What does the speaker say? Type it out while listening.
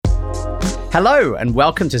Hello and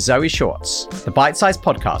welcome to Zoe Shorts, the bite-sized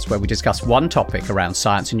podcast where we discuss one topic around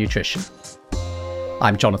science and nutrition.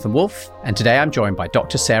 I'm Jonathan Wolfe, and today I'm joined by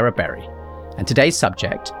Dr. Sarah Berry, and today's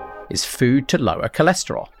subject is food to lower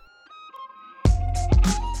cholesterol.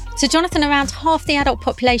 So Jonathan, around half the adult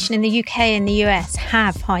population in the UK and the US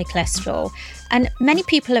have high cholesterol, and many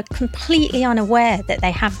people are completely unaware that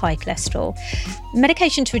they have high cholesterol.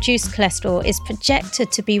 Medication to reduce cholesterol is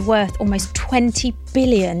projected to be worth almost $20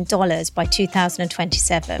 billion by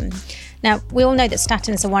 2027. Now, we all know that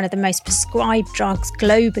statins are one of the most prescribed drugs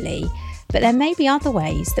globally, but there may be other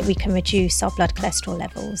ways that we can reduce our blood cholesterol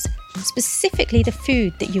levels, specifically the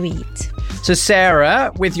food that you eat. So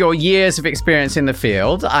Sarah, with your years of experience in the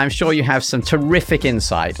field, I'm sure you have some terrific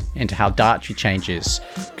insight into how dietary changes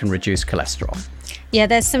can reduce cholesterol. Yeah,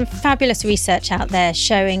 there's some fabulous research out there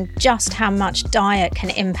showing just how much diet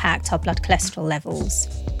can impact our blood cholesterol levels.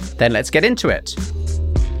 Then let's get into it.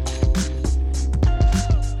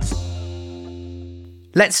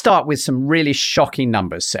 Let's start with some really shocking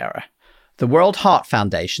numbers, Sarah. The World Heart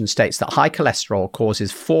Foundation states that high cholesterol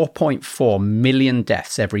causes 4.4 million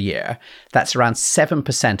deaths every year. That's around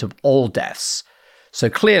 7% of all deaths. So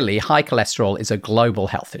clearly, high cholesterol is a global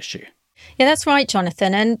health issue. Yeah, that's right,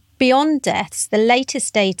 Jonathan. And beyond deaths, the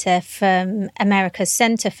latest data from America's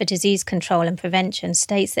Centre for Disease Control and Prevention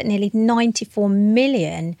states that nearly 94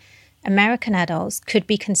 million American adults could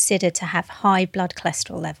be considered to have high blood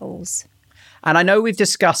cholesterol levels. And I know we've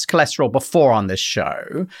discussed cholesterol before on this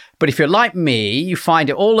show, but if you're like me, you find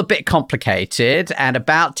it all a bit complicated, and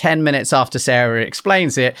about 10 minutes after Sarah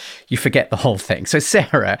explains it, you forget the whole thing. So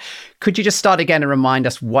Sarah, could you just start again and remind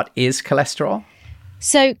us what is cholesterol?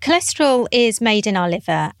 So cholesterol is made in our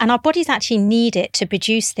liver, and our bodies actually need it to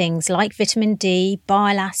produce things like vitamin D,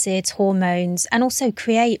 bile acids, hormones, and also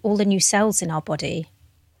create all the new cells in our body.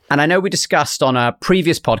 And I know we discussed on a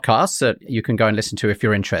previous podcast that you can go and listen to if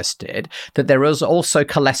you're interested, that there is also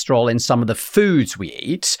cholesterol in some of the foods we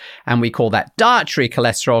eat, and we call that dietary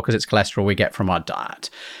cholesterol because it's cholesterol we get from our diet.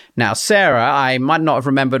 Now, Sarah, I might not have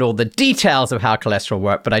remembered all the details of how cholesterol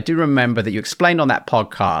work, but I do remember that you explained on that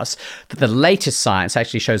podcast that the latest science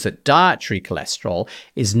actually shows that dietary cholesterol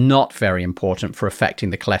is not very important for affecting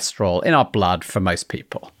the cholesterol in our blood for most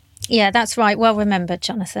people. Yeah, that's right. Well remembered,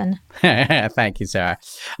 Jonathan. Thank you, Sarah.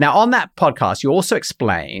 Now, on that podcast, you also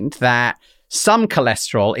explained that some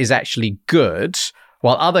cholesterol is actually good,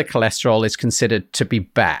 while other cholesterol is considered to be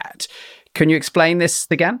bad. Can you explain this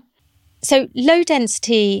again? So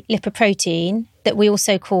low-density lipoprotein, that we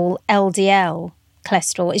also call LDL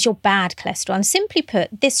cholesterol, is your bad cholesterol. And simply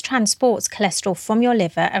put, this transports cholesterol from your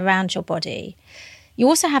liver around your body. You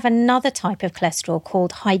also have another type of cholesterol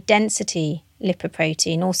called high-density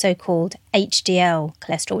lipoprotein, also called HDL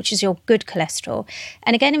cholesterol, which is your good cholesterol.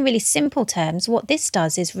 And again, in really simple terms, what this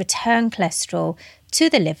does is return cholesterol to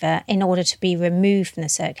the liver in order to be removed from the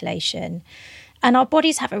circulation. And our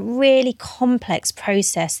bodies have a really complex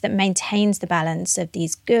process that maintains the balance of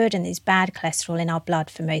these good and these bad cholesterol in our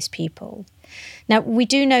blood for most people. Now, we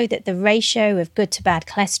do know that the ratio of good to bad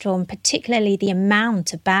cholesterol, and particularly the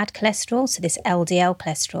amount of bad cholesterol, so this LDL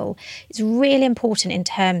cholesterol, is really important in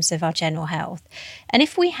terms of our general health. And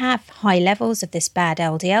if we have high levels of this bad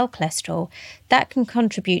LDL cholesterol, that can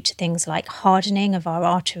contribute to things like hardening of our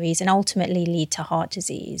arteries and ultimately lead to heart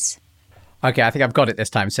disease. Okay, I think I've got it this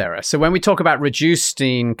time, Sarah. So when we talk about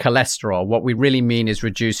reducing cholesterol, what we really mean is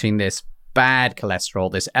reducing this bad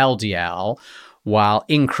cholesterol, this LDL, while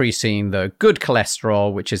increasing the good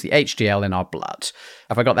cholesterol, which is the HDL in our blood.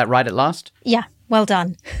 Have I got that right at last? Yeah, well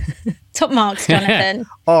done. Top marks, Jonathan.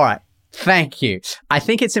 All right. Thank you. I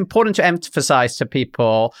think it's important to emphasize to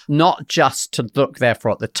people not just to look,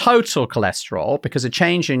 therefore, at the total cholesterol, because a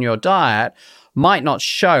change in your diet might not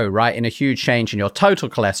show, right, in a huge change in your total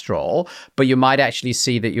cholesterol, but you might actually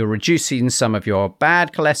see that you're reducing some of your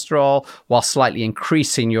bad cholesterol while slightly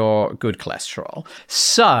increasing your good cholesterol.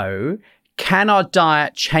 So, can our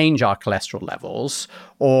diet change our cholesterol levels,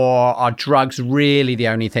 or are drugs really the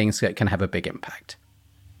only things that can have a big impact?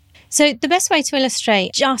 So the best way to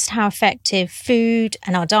illustrate just how effective food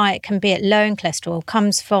and our diet can be at lowering cholesterol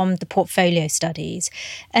comes from the portfolio studies.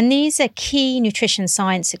 And these are key nutrition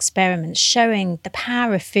science experiments showing the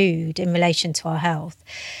power of food in relation to our health.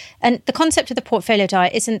 And the concept of the portfolio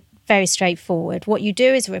diet isn't very straightforward. What you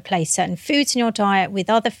do is replace certain foods in your diet with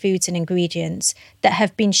other foods and ingredients that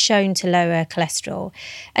have been shown to lower cholesterol.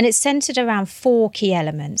 And it's centered around 4 key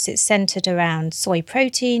elements. It's centered around soy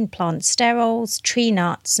protein, plant sterols, tree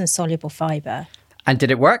nuts, and soluble fiber. And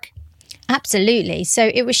did it work? Absolutely. So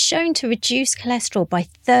it was shown to reduce cholesterol by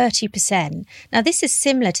 30%. Now, this is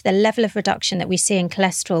similar to the level of reduction that we see in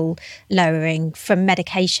cholesterol lowering from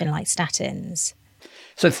medication like statins.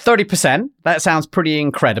 So 30%, that sounds pretty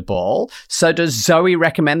incredible. So does Zoe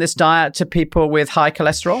recommend this diet to people with high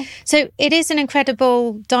cholesterol? So it is an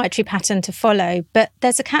incredible dietary pattern to follow, but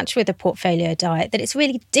there's a catch with a portfolio diet that it's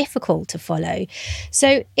really difficult to follow.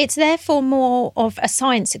 So it's therefore more of a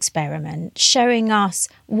science experiment showing us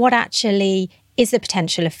what actually is the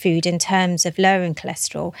potential of food in terms of lowering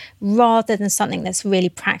cholesterol, rather than something that's really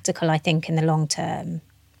practical, I think, in the long term.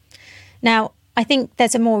 Now, I think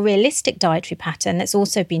there's a more realistic dietary pattern that's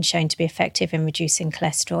also been shown to be effective in reducing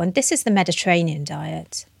cholesterol, and this is the Mediterranean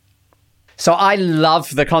diet. So I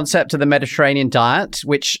love the concept of the Mediterranean diet,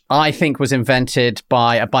 which I think was invented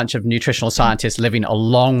by a bunch of nutritional scientists living a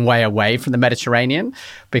long way away from the Mediterranean,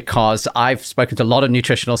 because I've spoken to a lot of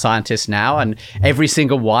nutritional scientists now, and every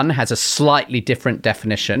single one has a slightly different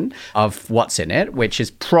definition of what's in it, which is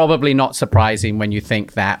probably not surprising when you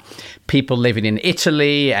think that people living in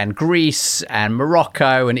Italy and Greece and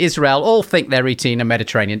Morocco and Israel all think they're eating a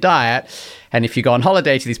Mediterranean diet. And if you go on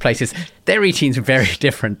holiday to these places, they're eating a very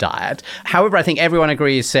different diet. However, I think everyone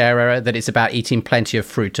agrees, Sarah, that it's about eating plenty of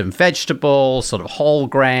fruit and vegetables, sort of whole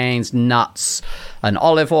grains, nuts, and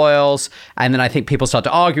olive oils. And then I think people start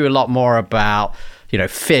to argue a lot more about,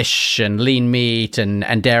 fish and lean meat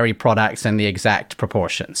and dairy products and the exact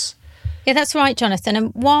proportions. Yeah, that's right, Jonathan.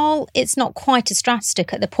 And while it's not quite as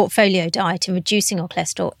drastic at the portfolio diet in reducing your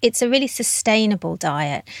cholesterol, it's a really sustainable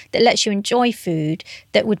diet that lets you enjoy food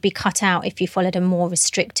that would be cut out if you followed a more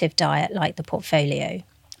restrictive diet like the portfolio.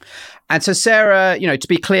 And so, Sarah, to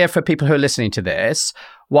be clear for people who are listening to this,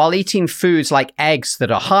 while eating foods like eggs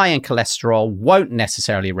that are high in cholesterol won't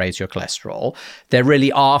necessarily raise your cholesterol, there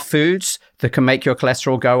really are foods that can make your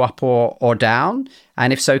cholesterol go up or down.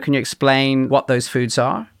 And if so, can you explain what those foods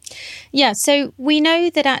are? Yeah, so we know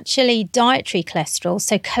that actually dietary cholesterol,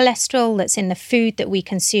 so cholesterol that's in the food that we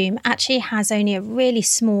consume, actually has only a really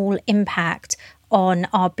small impact on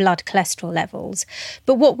our blood cholesterol levels.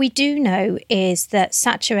 But what we do know is that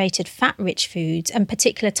saturated fat-rich foods and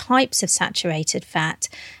particular types of saturated fat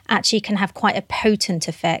actually can have quite a potent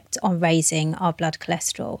effect on raising our blood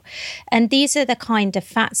cholesterol. And these are the kind of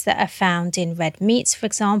fats that are found in red meats, for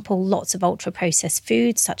example, lots of ultra-processed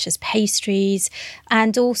foods such as pastries,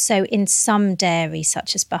 and also in some dairy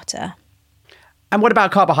such as butter. And what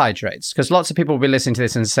about carbohydrates? Because lots of people will be listening to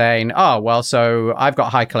this and saying, oh, well, so I've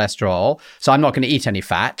got high cholesterol, so I'm not going to eat any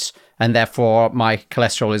fat, and therefore my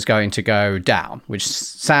cholesterol is going to go down, which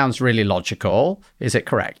sounds really logical. Is it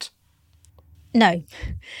correct? No.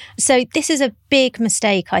 So this is a big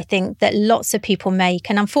mistake, I think, that lots of people make.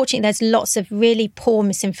 And unfortunately, there's lots of really poor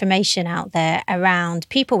misinformation out there around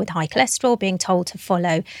people with high cholesterol being told to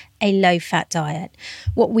follow a low-fat diet.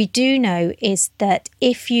 What we do know is that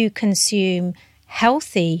if you consume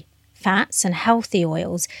healthy fats and healthy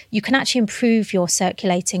oils, you can actually improve your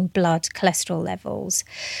circulating blood cholesterol levels.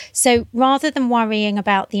 So rather than worrying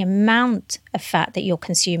about the amount of fat that you're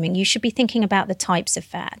consuming, you should be thinking about the types of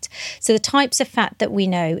fat. So the types of fat that we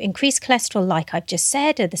know increase cholesterol, like I've just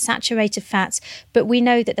said, are the saturated fats, but we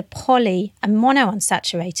know that the poly and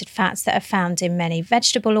monounsaturated fats that are found in many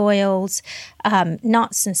vegetable oils,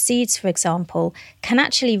 nuts and seeds, for example, can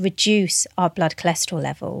actually reduce our blood cholesterol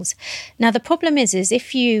levels. Now, the problem is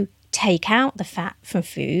if you take out the fat from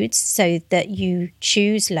foods so that you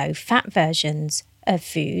choose low fat versions of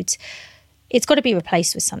foods, it's got to be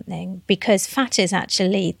replaced with something, because fat is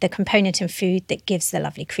actually the component in food that gives the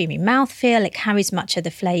lovely creamy mouthfeel. It carries much of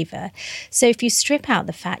the flavour. So if you strip out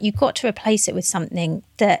the fat, you've got to replace it with something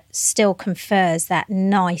that still confers that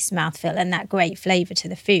nice mouthfeel and that great flavour to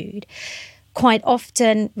the food. Quite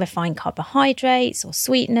often, refined carbohydrates or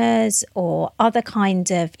sweeteners or other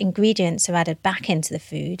kind of ingredients are added back into the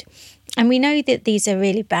food. And we know that these are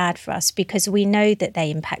really bad for us because we know that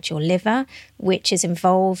they impact your liver, which is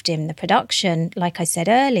involved in the production, like I said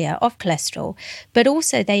earlier, of cholesterol, but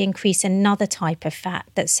also they increase another type of fat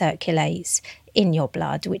that circulates in your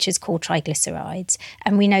blood, which is called triglycerides.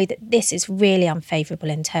 And we know that this is really unfavourable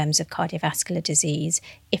in terms of cardiovascular disease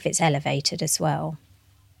if it's elevated as well.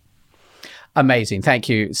 Amazing. Thank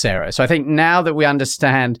you, Sarah. So I think now that we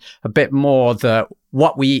understand a bit more that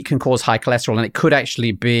what we eat can cause high cholesterol, and it could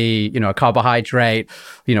actually be, a carbohydrate,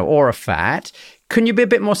 or a fat, can you be a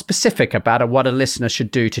bit more specific about what a listener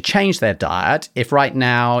should do to change their diet if right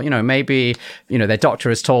now, maybe, their doctor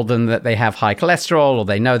has told them that they have high cholesterol or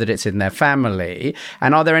they know that it's in their family?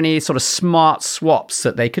 And are there any sort of smart swaps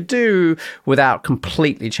that they could do without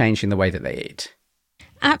completely changing the way that they eat?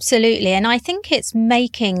 Absolutely. And I think it's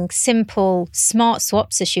making simple, smart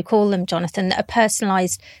swaps, as you call them, Jonathan, that are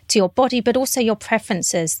personalised to your body, but also your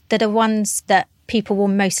preferences, that are ones that people will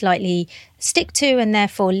most likely stick to and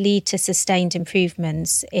therefore lead to sustained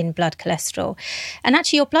improvements in blood cholesterol. And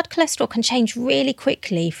actually, your blood cholesterol can change really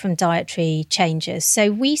quickly from dietary changes.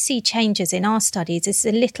 So we see changes in our studies as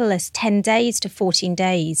little as 10 days to 14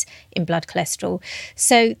 days in blood cholesterol.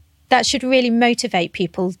 So that should really motivate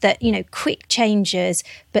people that, quick changes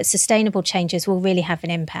but sustainable changes will really have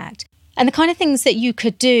an impact. And the kind of things that you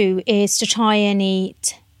could do is to try and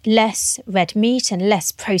eat less red meat and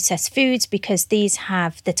less processed foods, because these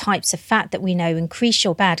have the types of fat that we know increase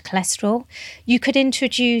your bad cholesterol. You could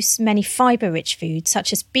introduce many fibre-rich foods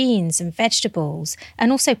such as beans and vegetables,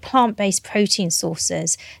 and also plant-based protein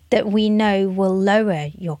sources that we know will lower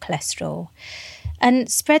your cholesterol.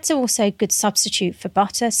 And spreads are also a good substitute for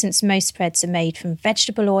butter, since most spreads are made from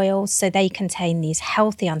vegetable oils, so they contain these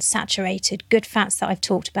healthy, unsaturated, good fats that I've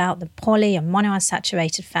talked about, the poly and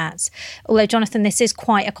monounsaturated fats. Although, Jonathan, this is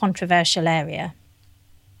quite a controversial area.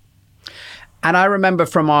 And I remember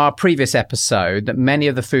from our previous episode that many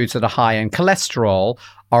of the foods that are high in cholesterol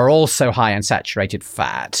are also high in saturated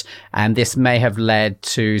fat. And this may have led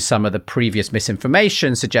to some of the previous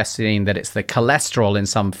misinformation suggesting that it's the cholesterol in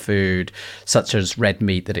some food, such as red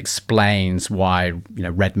meat, that explains why,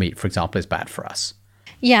 red meat, for example, is bad for us.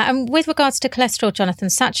 Yeah, and with regards to cholesterol, Jonathan,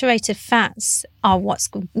 saturated fats are what's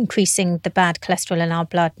increasing the bad cholesterol in our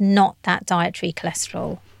blood, not that dietary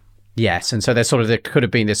cholesterol. Yes. And so there could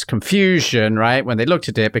have been this confusion, right, when they looked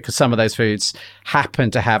at it, because some of those foods happen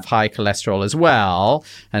to have high cholesterol as well.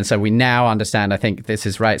 And so we now understand, I think this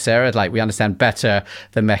is right, Sarah, we understand better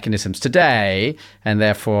the mechanisms today. And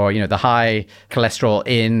therefore, the high cholesterol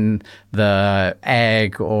in the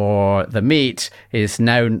egg or the meat is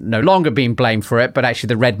no longer being blamed for it, but actually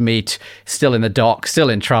the red meat still in the dock, still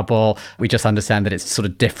in trouble. We just understand that it's sort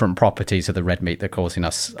of different properties of the red meat that are causing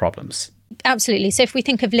us problems. Absolutely. So if we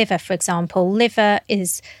think of liver, for example, liver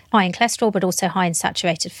is high in cholesterol, but also high in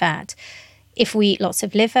saturated fat. If we eat lots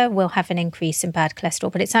of liver, we'll have an increase in bad cholesterol,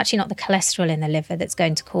 but it's actually not the cholesterol in the liver that's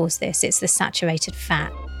going to cause this. It's the saturated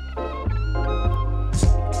fat.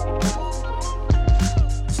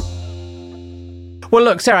 Well,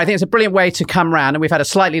 look, Sarah, I think it's a brilliant way to come around, and we've had a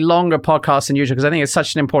slightly longer podcast than usual because I think it's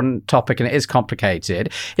such an important topic and it is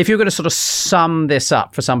complicated. If you're going to sort of sum this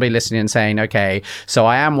up for somebody listening and saying, okay, so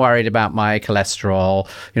I am worried about my cholesterol,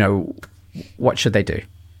 what should they do?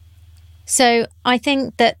 So I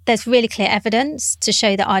think that there's really clear evidence to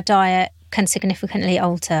show that our diet can significantly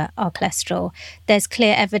alter our cholesterol. There's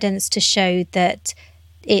clear evidence to show that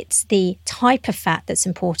it's the type of fat that's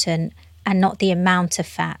important and not the amount of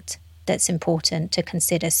fat that's important to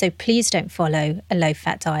consider. So please don't follow a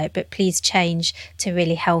low-fat diet, but please change to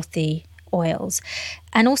really healthy oils.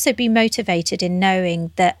 And also be motivated in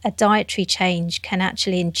knowing that a dietary change can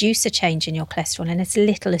actually induce a change in your cholesterol in as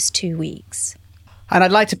little as 2 weeks. And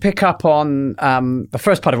I'd like to pick up on the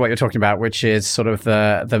first part of what you're talking about, which is sort of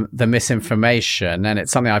the misinformation. And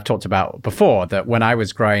it's something I've talked about before, that when I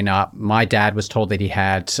was growing up, my dad was told that he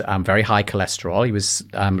had very high cholesterol. He was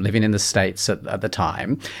living in the States at the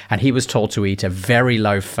time, and he was told to eat a very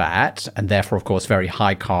low fat and therefore, of course, very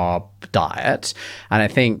high carb diet. And I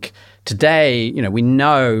think today, we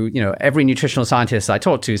know, every nutritional scientist I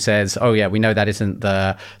talk to says, oh yeah, we know that isn't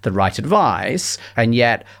the right advice. And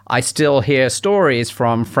yet I still hear stories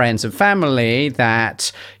from friends and family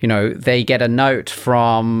that, they get a note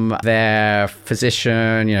from their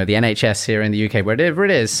physician, the NHS here in the UK, wherever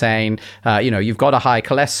it is, saying, you've got a high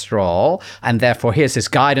cholesterol and therefore here's this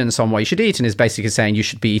guidance on what you should eat. And is basically saying you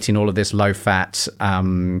should be eating all of this low fat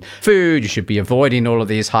food. You should be avoiding all of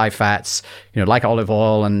these high fats, like olive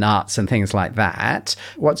oil and nuts and things like that.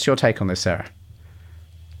 What's your take on this, Sarah?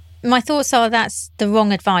 My thoughts are that's the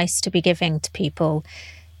wrong advice to be giving to people.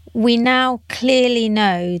 We now clearly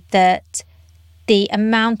know that the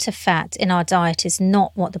amount of fat in our diet is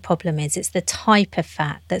not what the problem is. It's the type of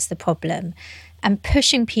fat that's the problem. And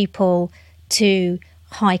pushing people to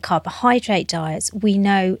high carbohydrate diets, we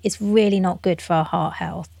know is really not good for our heart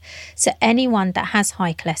health. So anyone that has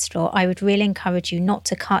high cholesterol, I would really encourage you not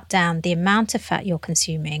to cut down the amount of fat you're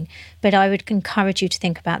consuming, but I would encourage you to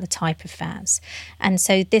think about the type of fats. And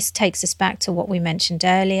so this takes us back to what we mentioned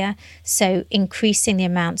earlier. So increasing the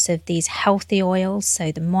amounts of these healthy oils,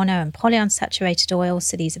 so the mono and polyunsaturated oils,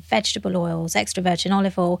 so these are vegetable oils, extra virgin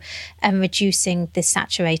olive oil, and reducing the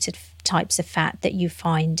saturated types of fat that you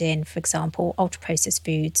find in, for example, ultra-processed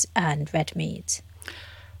foods and red meat.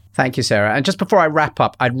 Thank you, Sarah. And just before I wrap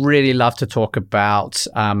up, I'd really love to talk about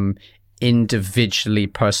individually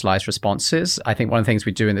personalized responses. I think one of the things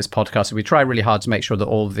we do in this podcast is we try really hard to make sure that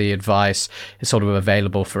all of the advice is sort of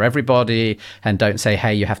available for everybody and don't say,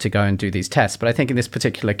 hey, you have to go and do these tests. But I think in this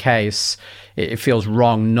particular case, it feels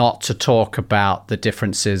wrong not to talk about the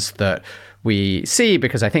differences that we see,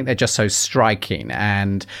 because I think they're just so striking.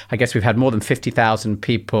 And I guess we've had more than 50,000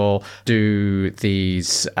 people do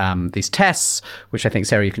these tests, which I think,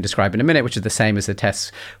 Sarah, you can describe in a minute, which is the same as the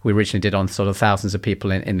tests we originally did on sort of thousands of people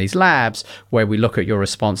in these labs, where we look at your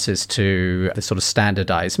responses to the sort of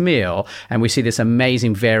standardized meal. And we see this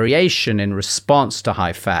amazing variation in response to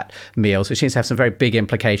high-fat meals, which seems to have some very big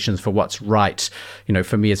implications for what's right,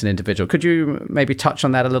 for me as an individual. Could you maybe touch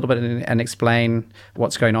on that a little bit and explain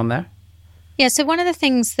what's going on there? Yeah, so one of the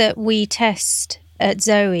things that we test at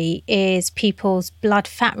Zoe is people's blood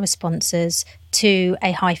fat responses to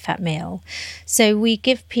a high-fat meal. So we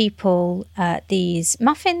give people these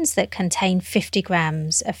muffins that contain 50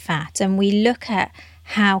 grams of fat, and we look at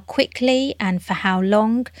how quickly and for how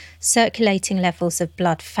long circulating levels of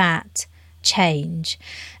blood fat change.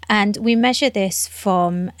 And we measure this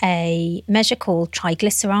from a measure called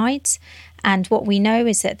triglycerides. And what we know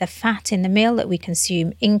is that the fat in the meal that we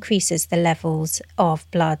consume increases the levels of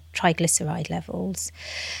blood triglyceride levels.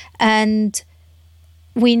 And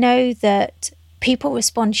we know that people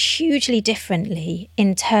respond hugely differently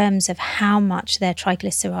in terms of how much their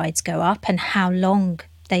triglycerides go up and how long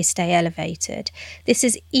they stay elevated. This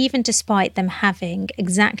is even despite them having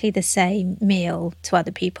exactly the same meal to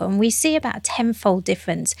other people. And we see about a tenfold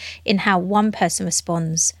difference in how one person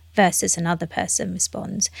responds versus another person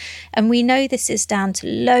responds. And we know this is down to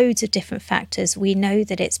loads of different factors. We know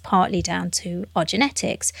that it's partly down to our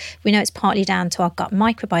genetics. We know it's partly down to our gut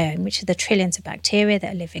microbiome, which are the trillions of bacteria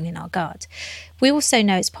that are living in our gut. We also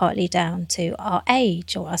know it's partly down to our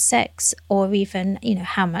age or our sex or even,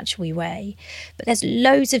 how much we weigh. But there's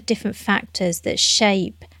loads of different factors that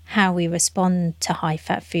shape how we respond to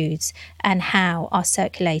high-fat foods and how our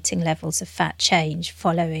circulating levels of fat change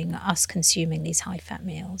following us consuming these high-fat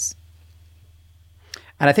meals.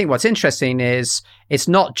 And I think what's interesting is it's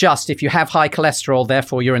not just if you have high cholesterol,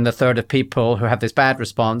 therefore you're in the third of people who have this bad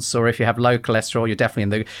response, or if you have low cholesterol, you're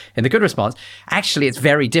definitely in the good response. Actually, it's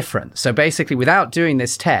very different. So basically, without doing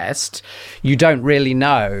this test, you don't really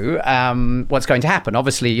know what's going to happen.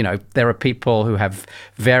 Obviously, there are people who have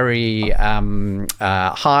very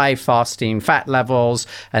high fasting fat levels,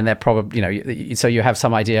 and they're probably, so you have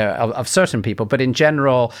some idea of certain people. But in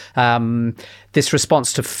general, this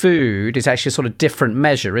response to food is actually a sort of different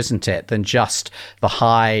measure, isn't it, than just the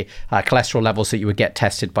high cholesterol levels that you would get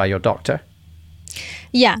tested by your doctor?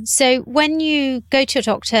 Yeah. So when you go to your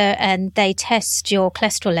doctor and they test your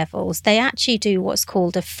cholesterol levels, they actually do what's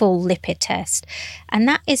called a full lipid test. And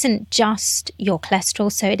that isn't just your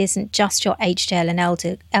cholesterol. So it isn't just your HDL and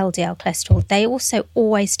LDL cholesterol. They also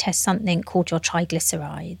always test something called your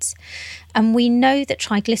triglycerides. And we know that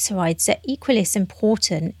triglycerides are equally as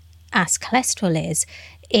important as cholesterol is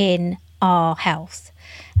in our health.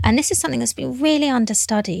 And this is something that's been really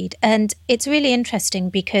understudied. And it's really interesting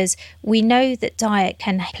because we know that diet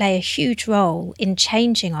can play a huge role in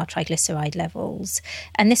changing our triglyceride levels.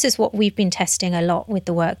 And this is what we've been testing a lot with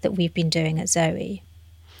the work that we've been doing at Zoe.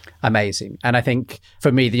 Amazing. And I think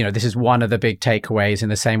for me, this is one of the big takeaways, in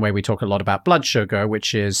the same way we talk a lot about blood sugar,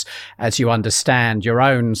 which is, as you understand your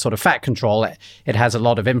own sort of fat control, it has a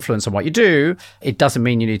lot of influence on what you do. It doesn't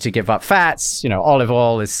mean you need to give up fats. Olive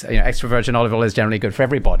oil is, extra virgin olive oil is generally good for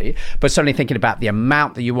everybody. But certainly thinking about the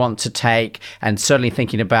amount that you want to take, and certainly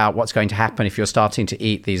thinking about what's going to happen if you're starting to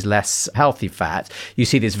eat these less healthy fats, you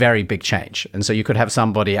see this very big change. And so you could have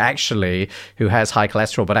somebody actually who has high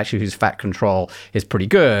cholesterol, but actually whose fat control is pretty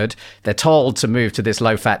good. They're told to move to this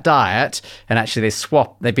low-fat diet, and actually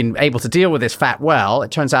they've been able to deal with this fat well.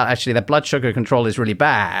 It turns out actually their blood sugar control is really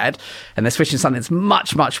bad, and they're switching to something that's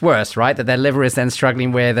much, much worse, right? That their liver is then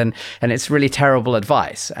struggling with, and it's really terrible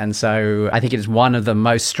advice. And so I think it is one of the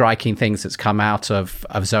most striking things that's come out of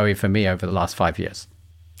Zoe for me over the last 5 years.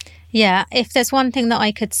 Yeah, if there's one thing that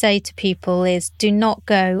I could say to people is do not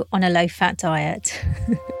go on a low-fat diet.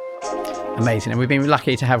 Amazing. And we've been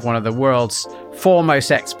lucky to have one of the world's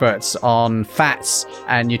foremost experts on fats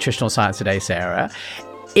and nutritional science today, Sarah.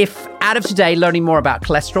 If out of today, learning more about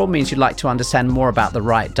cholesterol means you'd like to understand more about the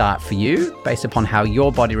right diet for you based upon how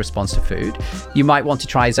your body responds to food, you might want to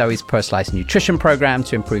try Zoe's personalized nutrition program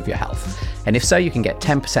to improve your health. And if so, you can get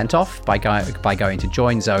 10% off by going to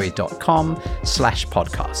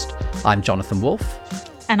joinzoe.com/podcast. I'm Jonathan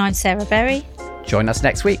Wolfe. And I'm Sarah Berry. Join us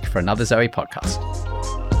next week for another Zoe podcast.